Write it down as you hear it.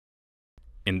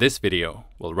In this video,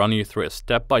 we'll run you through a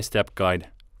step-by-step guide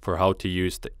for how to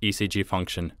use the ECG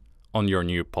function on your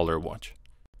new Polar watch.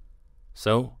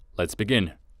 So, let's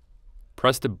begin.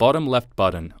 Press the bottom left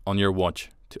button on your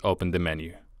watch to open the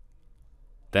menu.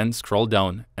 Then scroll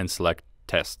down and select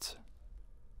Tests.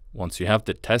 Once you have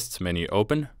the Tests menu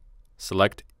open,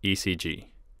 select ECG.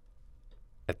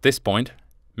 At this point,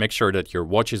 make sure that your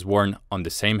watch is worn on the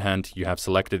same hand you have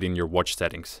selected in your watch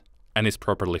settings and is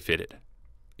properly fitted.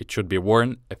 It should be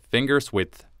worn a finger's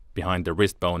width behind the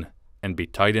wrist bone and be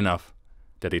tight enough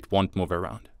that it won't move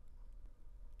around.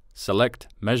 Select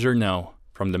Measure Now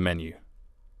from the menu.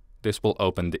 This will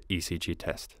open the ECG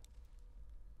test.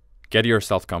 Get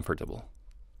yourself comfortable.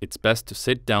 It's best to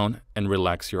sit down and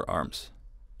relax your arms,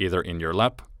 either in your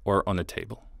lap or on a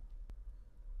table.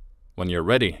 When you're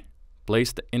ready,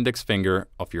 place the index finger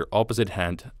of your opposite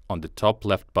hand on the top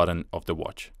left button of the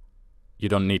watch. You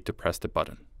don't need to press the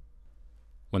button.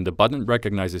 When the button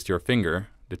recognizes your finger,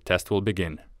 the test will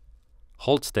begin.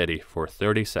 Hold steady for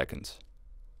 30 seconds.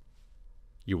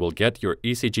 You will get your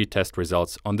ECG test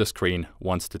results on the screen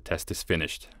once the test is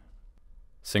finished.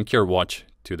 Sync your watch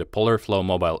to the Polar Flow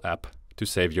mobile app to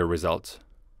save your results.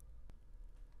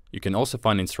 You can also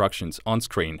find instructions on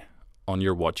screen on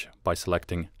your watch by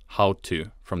selecting How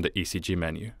To from the ECG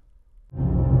menu.